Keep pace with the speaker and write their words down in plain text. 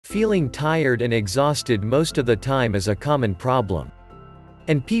Feeling tired and exhausted most of the time is a common problem.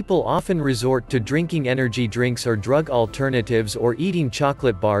 And people often resort to drinking energy drinks or drug alternatives or eating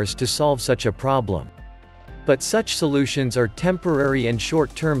chocolate bars to solve such a problem. But such solutions are temporary and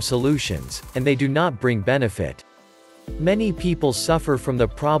short-term solutions, and they do not bring benefit. Many people suffer from the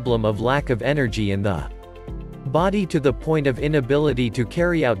problem of lack of energy in the body to the point of inability to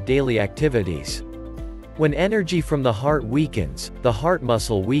carry out daily activities. When energy from the heart weakens, the heart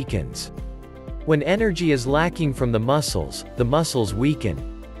muscle weakens. When energy is lacking from the muscles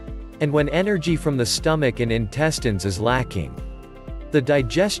weaken. And when energy from the stomach and intestines is lacking, the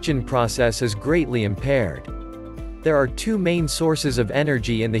digestion process is greatly impaired. There are two main sources of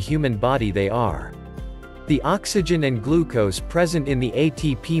energy in the human body. They are the oxygen and glucose present in the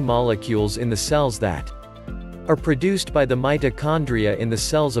ATP molecules in the cells that are produced by the mitochondria in the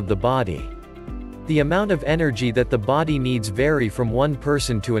cells of the body. The amount of energy that the body needs vary from one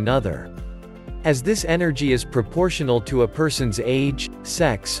person to another, as this energy is proportional to a person's age,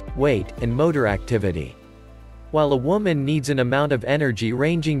 sex, weight, and motor activity. While a woman needs an amount of energy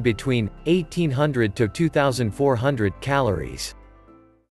ranging between 1,800 to 2,400 calories.